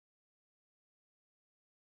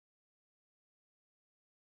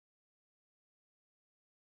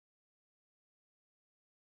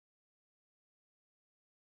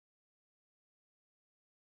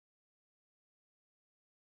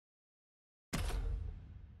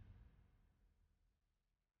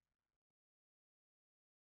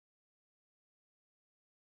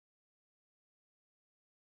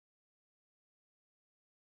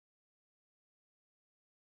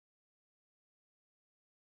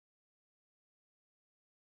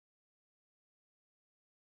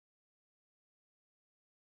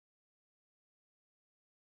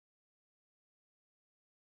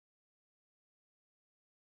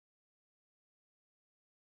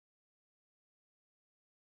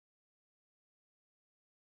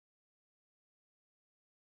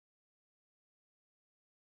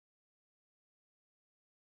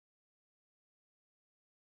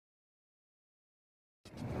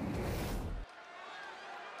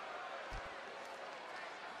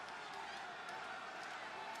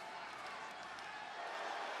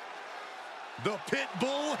The pit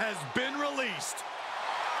bull has been released.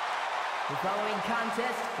 The following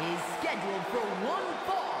contest is scheduled for one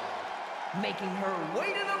fall. Making her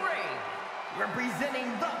way to the ring, representing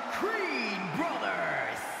the Creed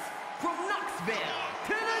Brothers. From Knoxville,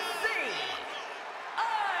 Tennessee,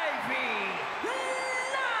 Ivy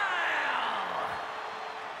Nile.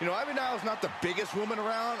 You know, Ivy Nile's not the biggest woman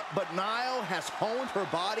around, but Nile has honed her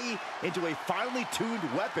body into a finely tuned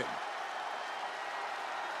weapon.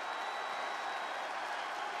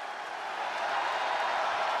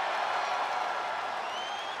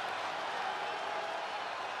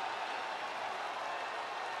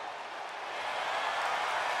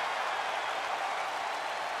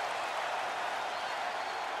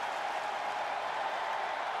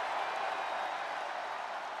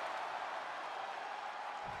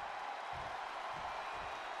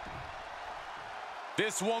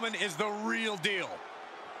 This woman is the real deal.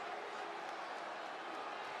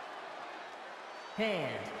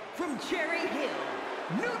 And from Cherry Hill,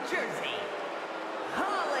 New Jersey,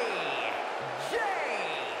 Holly J.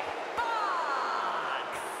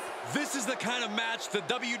 Fox. This is the kind of match the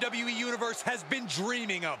WWE Universe has been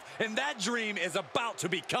dreaming of, and that dream is about to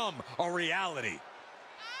become a reality.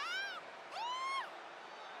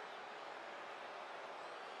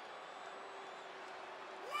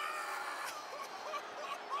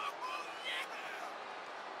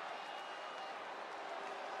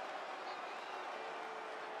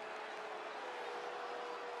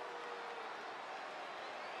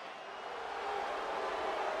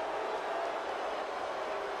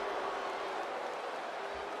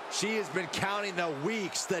 She has been counting the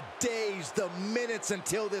weeks, the days, the minutes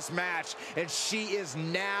until this match, and she is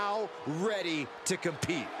now ready to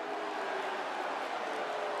compete.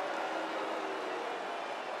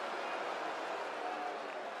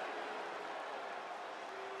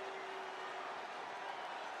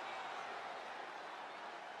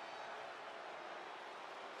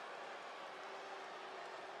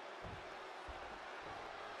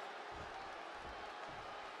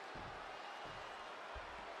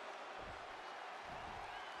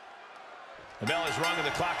 The bell is rung and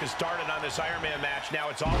the clock has started on this Iron Man match. Now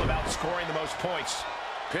it's all about scoring the most points.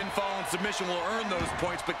 Pinfall and submission will earn those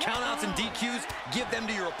points, but countouts and DQs, give them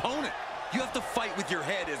to your opponent. You have to fight with your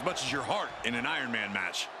head as much as your heart in an Iron Man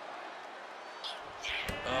match.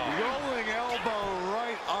 Rolling elbow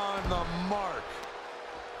right on the mark.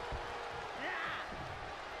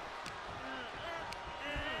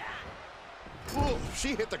 Ooh, she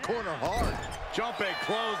hit the corner hard. Jumping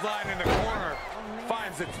clothesline in the corner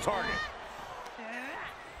finds its target.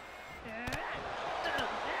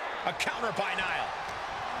 A counter by Nile.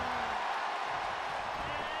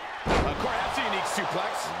 Of course, that's a unique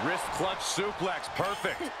suplex. Wrist clutch suplex,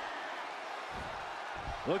 perfect.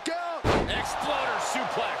 Look out! Exploder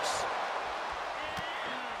suplex.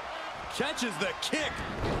 Catches the kick.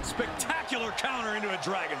 Spectacular counter into a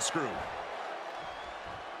dragon screw.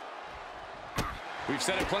 We've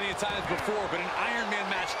said it plenty of times before, but an Iron Man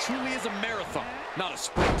match truly is a marathon, not a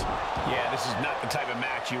sprint. Yeah, this is not the type of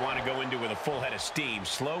match you want to go into with a full head of steam.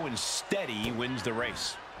 Slow and steady wins the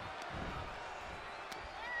race.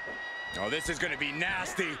 Oh, this is going to be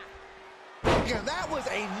nasty. Yeah, that was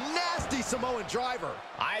a nasty Samoan driver.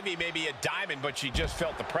 Ivy may be a diamond, but she just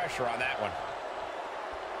felt the pressure on that one.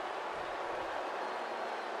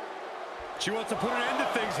 She wants to put an end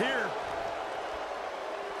to things here.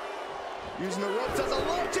 Using the ropes as a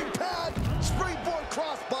launching pad. Springboard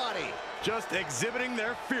crossbody. Just exhibiting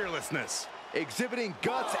their fearlessness. Exhibiting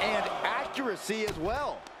guts and accuracy as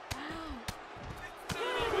well.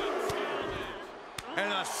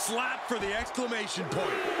 And a slap for the exclamation point.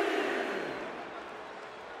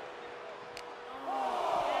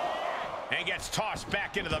 And gets tossed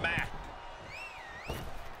back into the mat.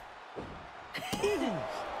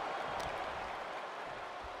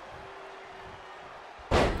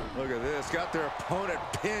 Look at this, got their opponent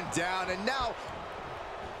pinned down, and now...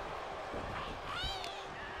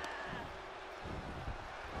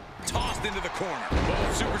 Tossed into the corner.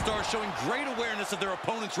 Both superstars showing great awareness of their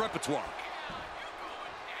opponent's repertoire.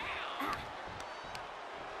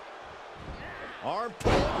 Arm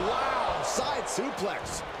pull, wow, side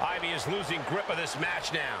suplex. Ivy is losing grip of this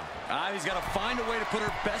match now. Ivy's got to find a way to put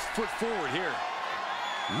her best foot forward here.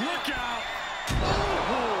 Look out!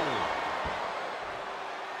 Oh.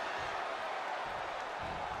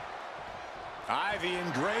 Ivy in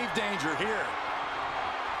grave danger here.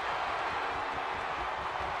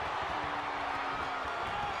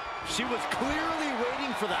 She was clearly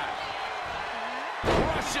waiting for that.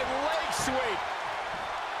 Russian leg sweep.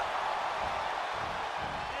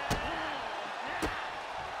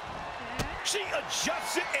 She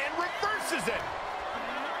adjusts it and reverses it.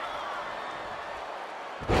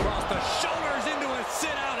 Across the shoulders into a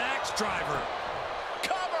sit-out axe driver.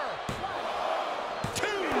 Cover. 2.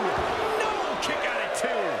 No, kick out at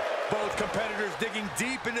 2. Both competitors digging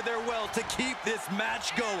deep into their well to keep this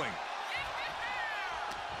match going.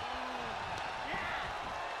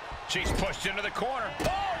 She's pushed into the corner.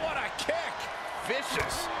 Oh, what a kick.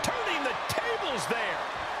 Vicious. Turning the tables there.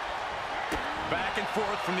 Back and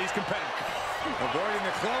forth from these competitors. Avoiding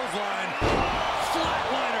the clothesline.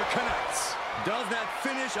 Flatliner connects. Does that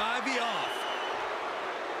finish Ivy off?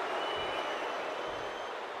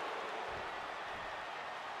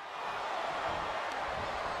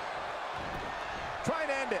 Try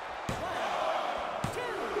and end it.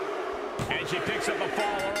 And she picks up a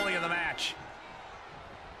fall early in the match.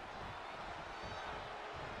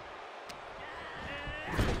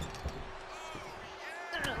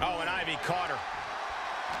 Oh, and Ivy caught her.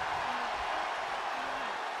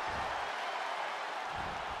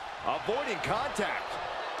 Avoiding contact.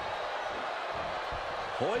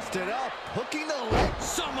 Hoisted up, hooking the leg.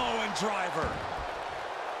 Samoan driver.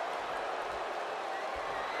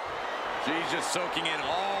 She's just soaking in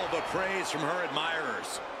all the praise from her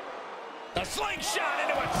admirers. A slingshot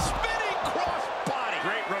into a spinning cross body.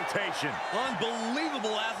 Great rotation.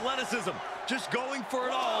 Unbelievable athleticism. Just going for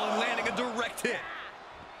it all and landing a direct hit.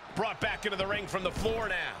 Brought back into the ring from the floor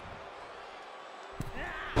now.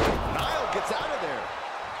 Nile gets out of there.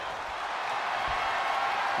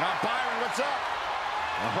 Now, Byron, what's up?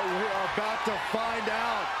 Oh, we are about to find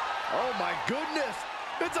out. Oh, my goodness.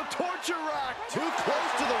 It's a torture rack. Too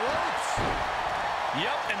close to the ropes.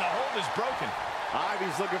 Yep, and the hold is broken.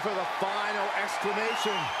 Ivy's looking for the final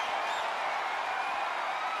exclamation.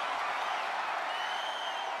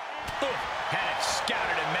 Had it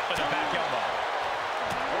scouted and met with a back elbow.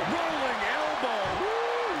 Rolling elbow.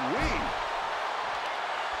 Woo-wee.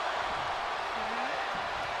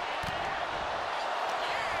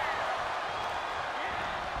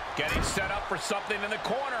 Getting set up for something in the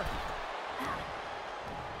corner.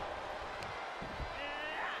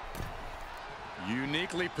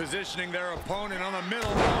 Uniquely positioning their opponent on the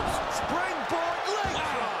middle ropes. Springboard leg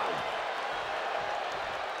drop.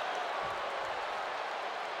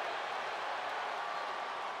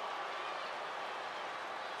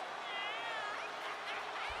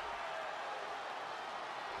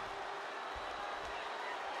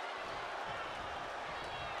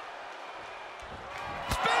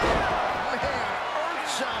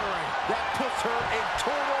 That puts her in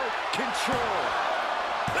total control.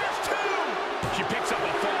 There's 2. She picks up a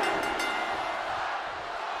fall.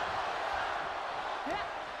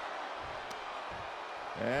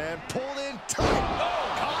 And pulled in tight. Oh,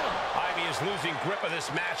 caught him. Ivy is losing grip of this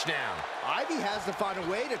match now. Ivy has to find a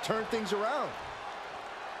way to turn things around.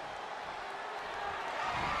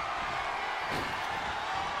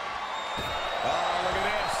 Oh, look at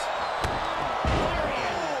this.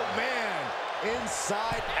 Oh, man.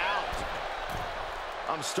 Inside out.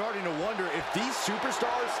 I'm starting to wonder if these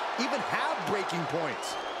superstars even have breaking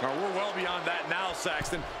points. Oh, we're well beyond that now,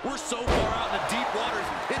 Saxton. We're so far out in the deep waters,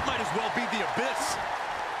 it might as well be the abyss.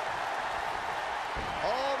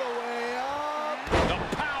 All the way up. The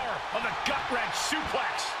power of the gut-wrench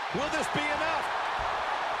suplex. Will this be enough?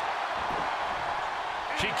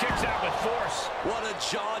 She kicks out with force. What a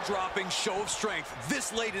jaw-dropping show of strength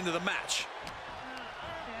this late into the match.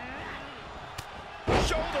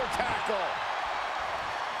 Shoulder tackle.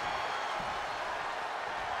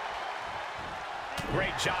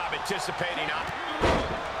 Great job anticipating up.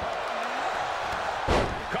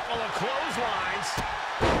 Couple of clotheslines.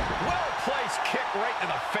 Well-placed kick right in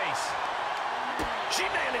the face. She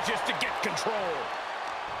manages to get control.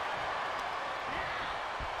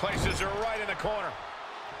 Places her right in the corner.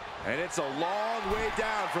 And it's a long way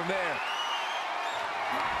down from there.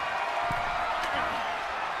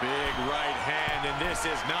 Big right hand, and this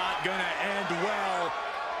is not going to end well.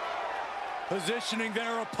 Positioning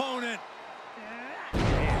their opponent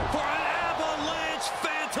for an avalanche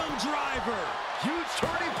phantom driver. Huge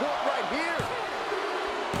turning point right here.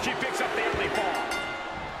 She picks up the early fall.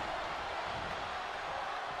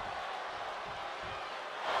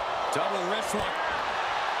 Double wrist lock.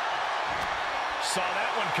 Saw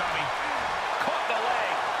that one coming. Caught the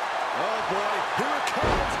leg. Oh, boy. Here it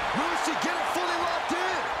comes. Will she get it fully locked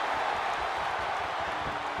in?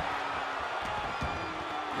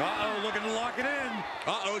 Uh-oh, looking to lock it in.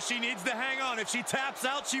 Uh-oh, she needs to hang on. If she taps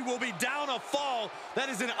out, she will be down a fall. That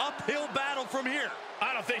is an uphill battle from here.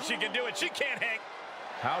 I don't think she can do it. She can't hang.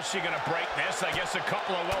 How's she going to break this? I guess a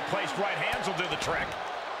couple of well-placed right hands will do the trick.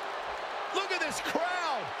 Look at this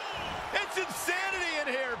crowd. It's It's insanity in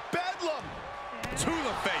here. Bedlam. To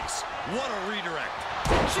the face. What a redirect.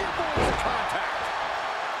 She avoids the contact.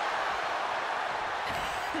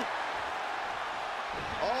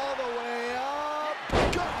 All the way up.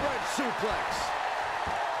 Gut-wrench suplex.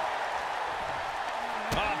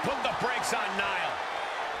 Put the brakes on Nile.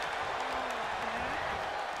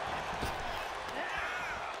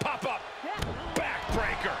 Pop up.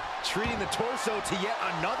 Backbreaker. Treating the torso to yet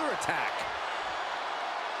another attack.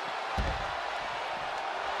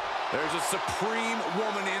 There's a supreme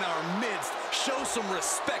woman in our midst. Show some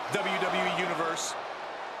respect, WWE Universe.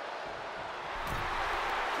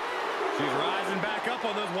 She's rising back up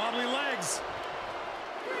on those wobbly legs.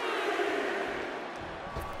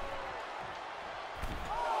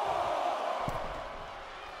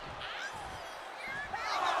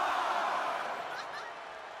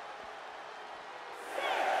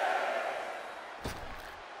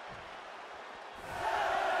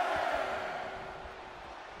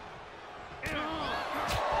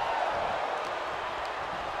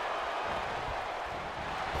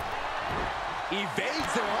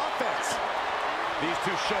 Evades their offense. These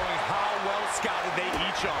two showing how well scouted they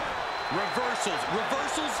each are. Reversals,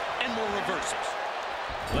 reversals, and more reversals.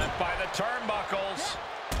 Left by the turnbuckles.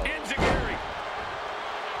 Enziguri.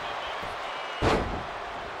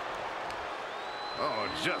 Oh,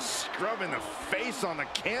 just scrubbing the face on the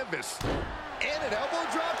canvas. And an elbow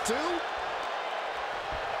drop, too.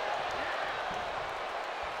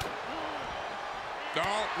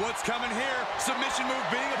 Oh, what's coming here? Submission move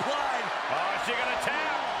being applied. Oh, is she gonna tap?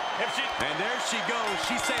 And there she goes.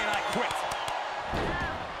 She's saying, I quit.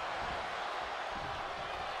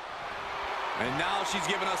 And now she's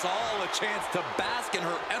giving us all a chance to bask in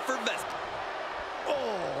her effervescence.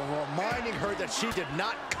 Oh, reminding her that she did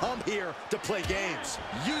not come here to play games.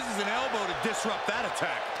 Uses an elbow to disrupt that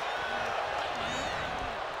attack.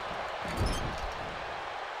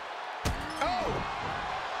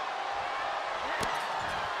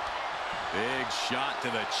 Big shot to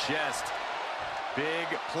the chest. Big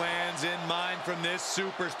plans in mind from this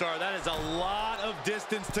superstar. That is a lot of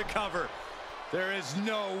distance to cover. There is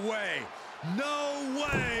no way,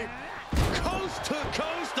 coast to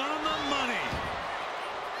coast on the money.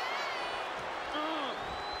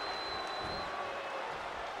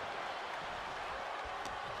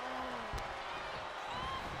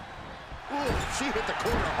 Ooh, she hit the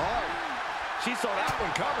corner hard. She saw that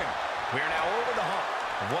one coming. We are now over the hump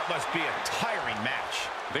of what must be a tiring match.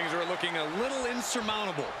 Things are looking a little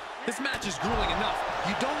insurmountable. This match is grueling enough.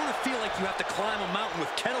 You don't want to feel like you have to climb a mountain with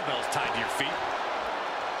kettlebells tied to your feet.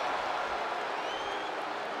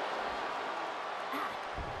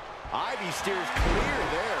 Ivy steers clear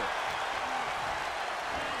there.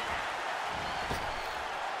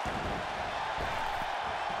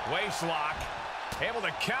 Waist lock. Able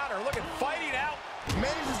to counter. Look at fighting out.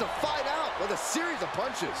 Manages to fight out with a series of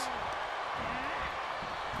punches.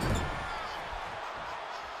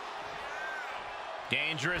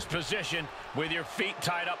 Dangerous position with your feet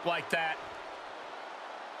tied up like that.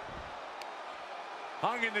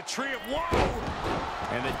 Hung in the tree of woe.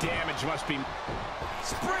 And the damage must be...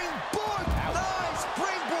 Springboard! Nice!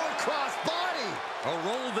 Springboard cross body! A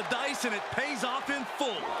roll of the dice and it pays off in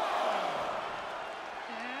full.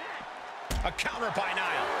 A counter by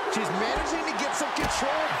Nile. She's managing to get some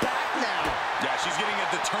control back now. Yeah, she's getting a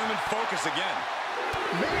determined focus again.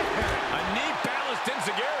 Man! A knee balanced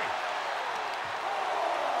Enziguri.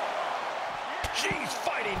 She's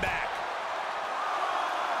fighting back.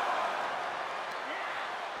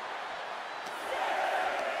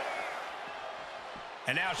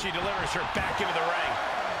 And now she delivers her back into the ring.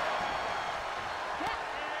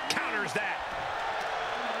 Counters that.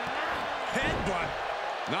 Headbutt.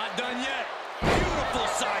 Not done yet. Beautiful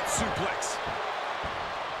side suplex.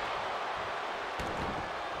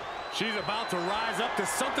 She's about to rise up to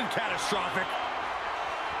something catastrophic.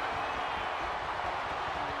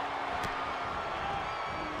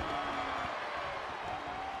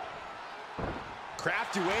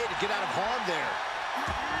 Crafty way to get out of harm there.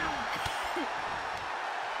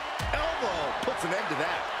 Elbow puts an end to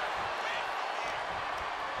that.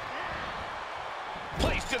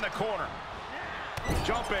 Placed in the corner.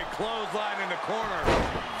 Jumping clothesline in the corner.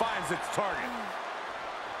 Finds its target.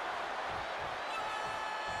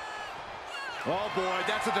 Oh boy,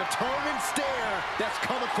 that's a determined stare that's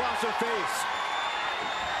come across her face.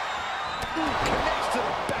 Ooh, connects to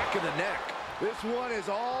the back of the neck. This one is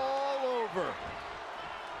all over.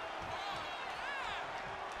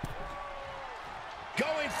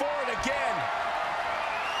 Going for it again.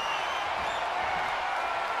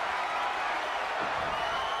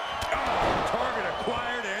 Oh, target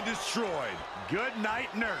acquired and destroyed. Good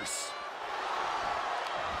night, nurse.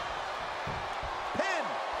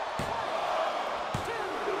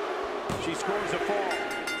 She scores a fall.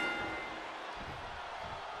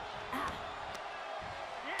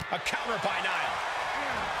 A counter by Nile.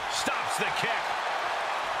 Stops the kick.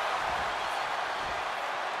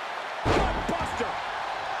 Buster.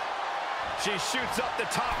 She shoots up the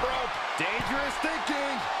top rope. Dangerous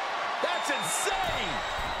thinking. That's insane.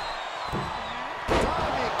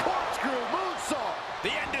 Diving corkscrew moonsault.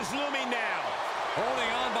 The end is looming now. Holding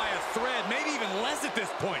on by a thread, maybe even less at this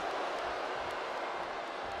point.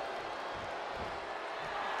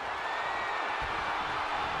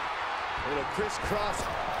 Little crisscross.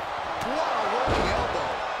 What a rolling elbow.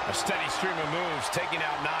 A steady stream of moves taking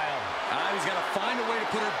out Nile. He's got to find a way to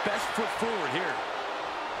put her best foot forward here.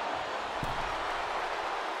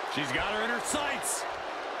 She's got her in her sights.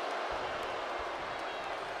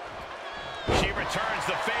 She returns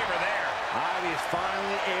the favor there. Ivy is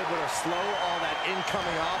finally able to slow all that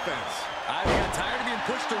incoming offense. Ivy got tired of being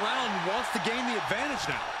pushed around and wants to gain the advantage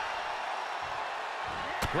now.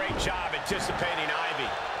 Great job anticipating Ivy.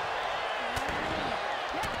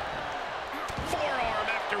 Forearm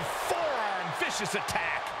after forearm. Vicious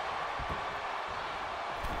attack.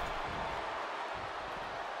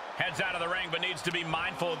 Heads out of the ring, but needs to be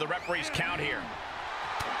mindful of the referee's count here.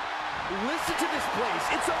 Listen to this place.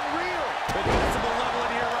 It's unreal. The decibel level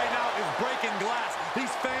in here right now is breaking glass.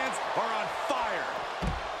 These fans are on fire.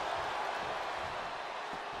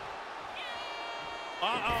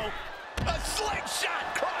 Uh-oh. A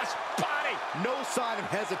slingshot cross body. No sign of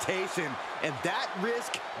hesitation, and that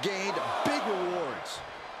risk gained big rewards.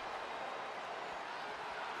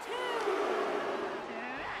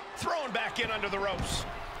 Thrown back in under the ropes.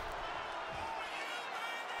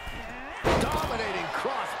 Dominating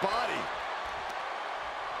cross body.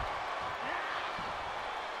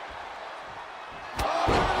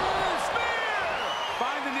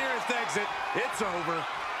 Find the nearest exit. It's over.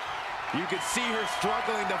 You can see her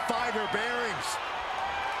struggling to find her bearings.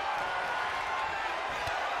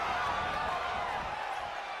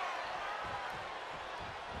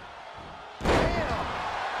 Damn!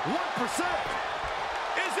 1%!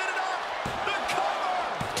 Is it enough? The cover!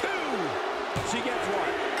 2! She gets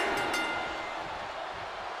one.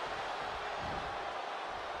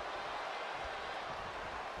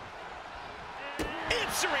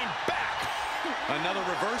 Answering back. Another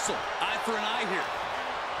reversal. Eye for an eye here.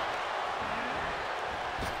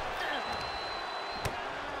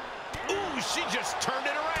 Ooh, she just turned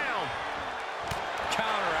it around.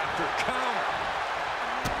 Counter after counter.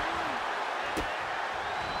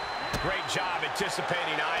 Great job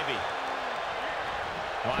anticipating Ivy.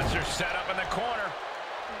 Wants her set up in the corner.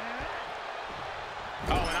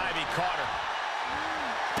 Oh, and Ivy caught her.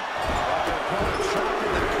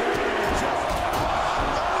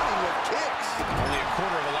 Only a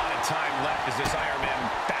quarter of a lot of time left as this Iron Man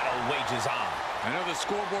battle wages on. I know the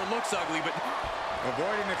scoreboard looks ugly, but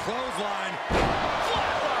avoiding the clothesline.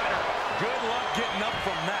 Flatliner. Good luck getting up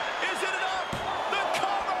from that. Is it enough? The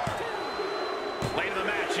cover! Late in the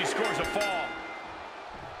match, she scores a fall.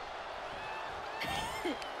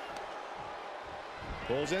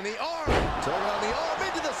 Pulls in the arm. Turning on the arm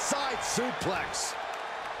into the side suplex.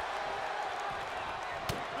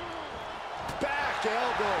 Back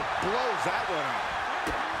elbow blows that one out.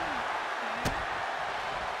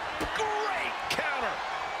 Great counter.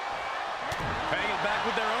 Paying it back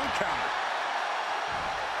with their own counter.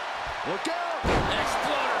 Look out!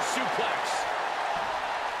 Exploder suplex.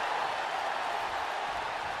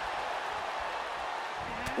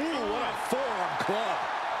 Ooh, what a forearm club.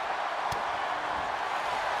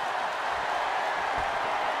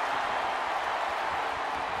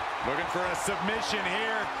 Looking for a submission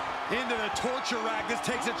here into the torture rack. This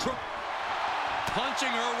takes a trip. Punching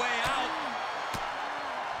her way out.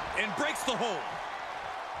 And breaks the hold.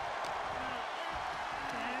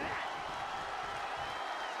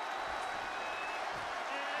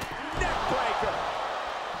 Neckbreaker.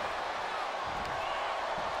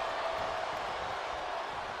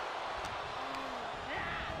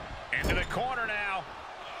 Into the corner now.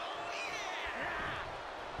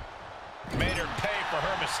 Made her pay for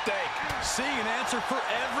her mistake. Seeing an answer for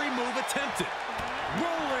every move attempted.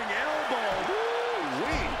 Rolling elbow.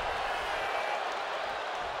 Woo-wee.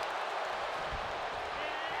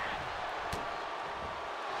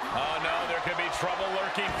 Oh, no, there could be trouble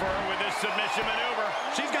lurking for her with this submission maneuver.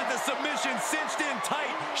 She's got the submission cinched in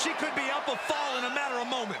tight. She could be up a fall in a matter of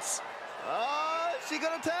moments. Is she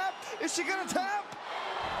gonna tap? Is she gonna tap?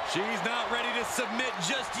 She's not ready to submit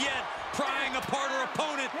just yet, prying apart her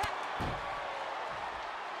opponent.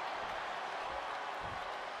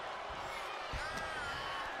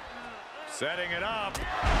 Setting it up.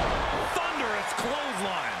 Thunderous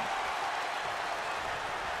clothesline.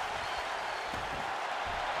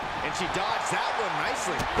 And she dodged that one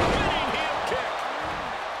nicely. Winning heel kick.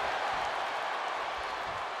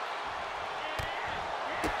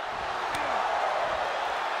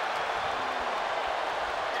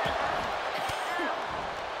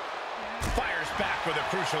 Fires back with a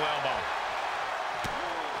crucial elbow.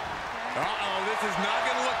 Uh-oh, this is not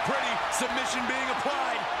going to look pretty. Submission being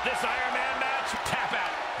applied. This Iron Man match, tap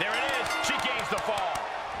out. There it is. She gains the fall.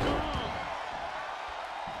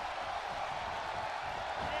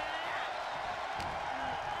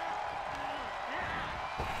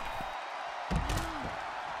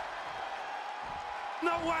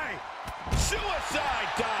 No way! Suicide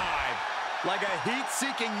dive. Like a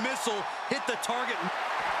heat-seeking missile hit the target.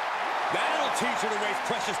 That'll teach her to waste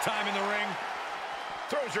precious time in the ring.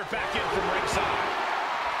 Throws her back in from ringside.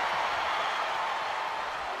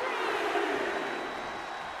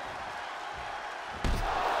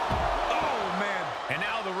 Oh, man. And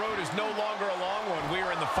now the road is no longer a long one. We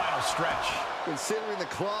are in the final stretch. Considering the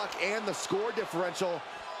clock and the score differential,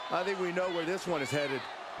 I think we know where this one is headed.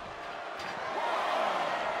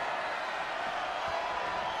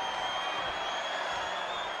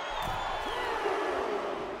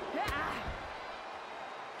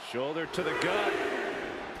 Shoulder to the gut.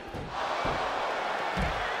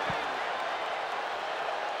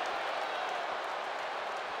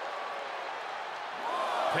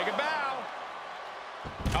 Take a bow.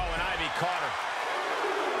 Oh, and Ivy caught her.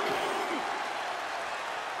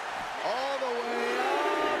 All the way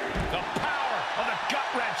up. The power of the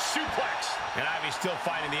gut-wrench suplex. And Ivy's still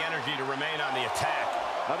finding the energy to remain on the attack.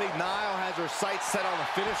 I think Nile has her sights set on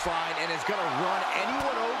the finish line and is going to run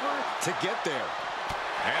anyone over to get there.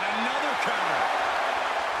 And another counter.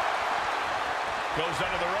 Goes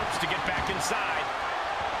under the ropes to get back inside.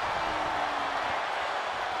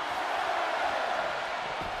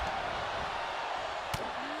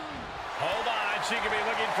 Hold on, she could be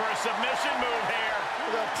looking for a submission move here.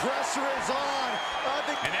 The pressure is on.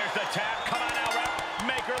 And there's the tap. Come on now, ref.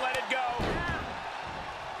 Make her let it go.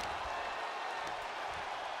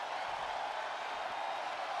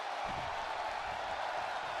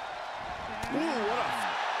 Ooh, what a...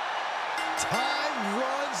 Time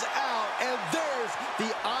runs out, and there's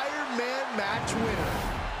the Iron Man match winner.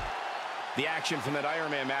 The action from that Iron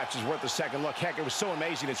Man match is worth a second look. Heck, it was so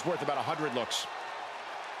amazing, it's worth about 100 looks.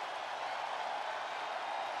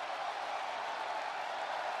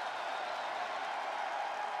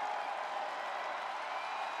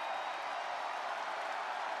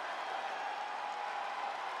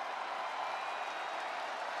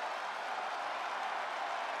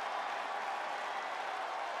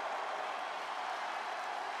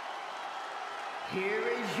 Here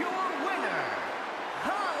is your winner,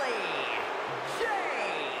 Holly J.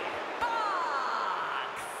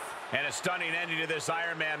 Fox. And a stunning ending to this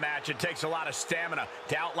Iron Man match. It takes a lot of stamina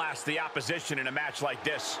to outlast the opposition in a match like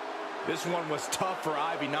this. This one was tough for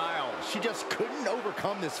Ivy Nile. She just couldn't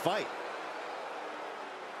overcome this fight.